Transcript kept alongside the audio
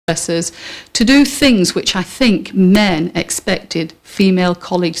to do things which I think men expected female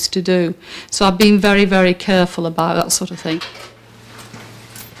colleagues to do. So I've been very, very careful about that sort of thing.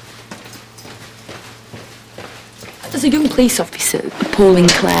 As a young police officer, Pauline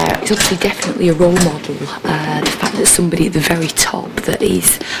Clare is obviously definitely a role model. The fact that somebody at the very top that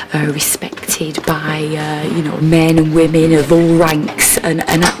is respected by you know, men and women of all ranks and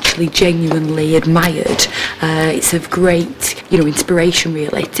actually genuinely admired, it's of great, you know, inspiration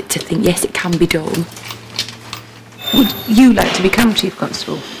really to think yes, it can be done. Would you like to become Chief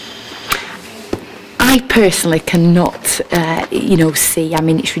Constable? I personally cannot, you know, see, I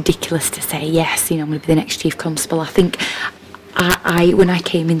mean, it's ridiculous to say, yes, you know, I'm going to be the next Chief Constable. I think when I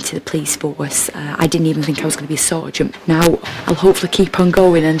came into the police force, I didn't even think I was going to be a sergeant. Now, I'll hopefully keep on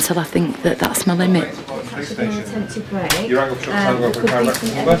going until I think that that's my limit. You rang up for camera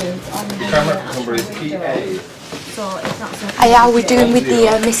number. Your camera number is PA. Hey, how are we doing with the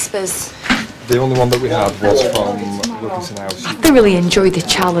MISPAs? The only one that we had was from Wilkinson House. I thoroughly enjoyed the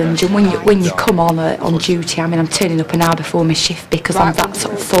challenge, and when you come on duty, I mean, I'm turning up an hour before my shift because I'm that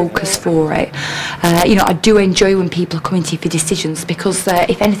sort of focused for it. You know, I do enjoy when people are coming to you for decisions because,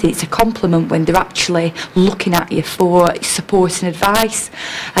 if anything, it's a compliment when they're actually looking at you for support and advice.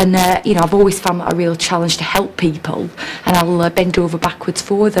 And you know, I've always found that a real challenge to help people, and I'll bend over backwards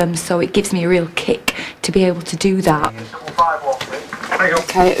for them. So it gives me a real kick to be able to do that.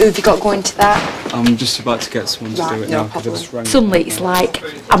 Okay, who have you got going to that? I'm just about to get someone to do it now. Suddenly it's like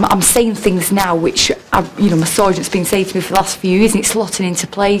I'm saying things now which you know, my sergeant's been saying to me for the last few years, and it's slotting into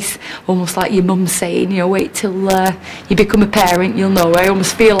place, almost like your mum saying, you know, wait till you become a parent, you'll know. I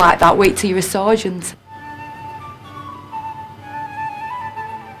almost feel like that, wait till you're a sergeant.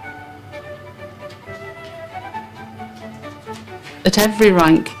 At every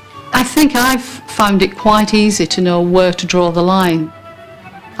rank, I think I've found it quite easy to know where to draw the line.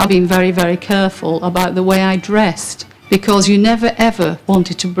 I've been very, very careful about the way I dressed because you never ever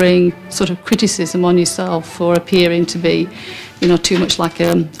wanted to bring sort of criticism on yourself for appearing to be, you know, too much like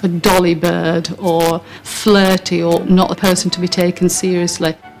a dolly bird or flirty or not a person to be taken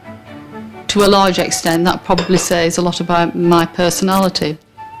seriously. To a large extent, that probably says a lot about my personality.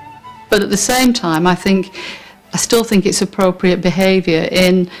 But at the same time, I still think it's appropriate behaviour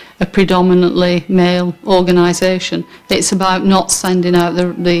in a predominantly male organisation. It's about not sending out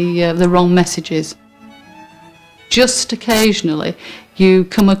the wrong messages. Just occasionally you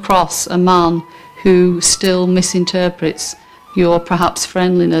come across a man who still misinterprets your perhaps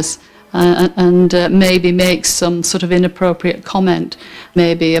friendliness and maybe makes some sort of inappropriate comment,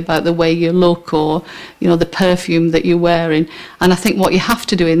 maybe about the way you look or, you know, the perfume that you're wearing. And I think what you have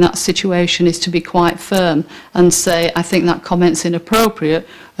to do in that situation is to be quite firm and say, I think that comment's inappropriate.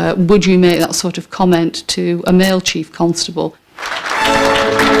 Would you make that sort of comment to a male Chief Constable?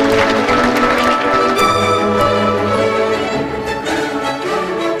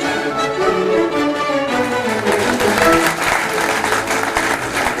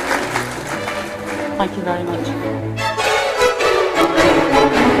 Thank you very much.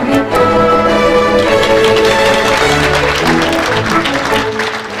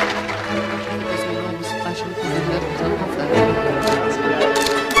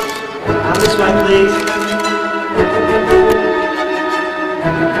 And this way, please.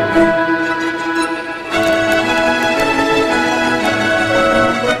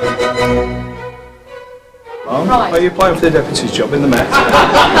 Are you applying for the deputy's job in the Met?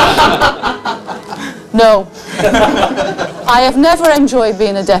 No. I have never enjoyed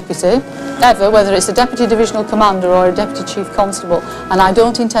being a deputy, ever, whether it's a deputy divisional commander or a deputy chief constable, and I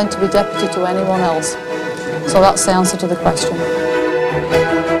don't intend to be deputy to anyone else. So that's the answer to the question.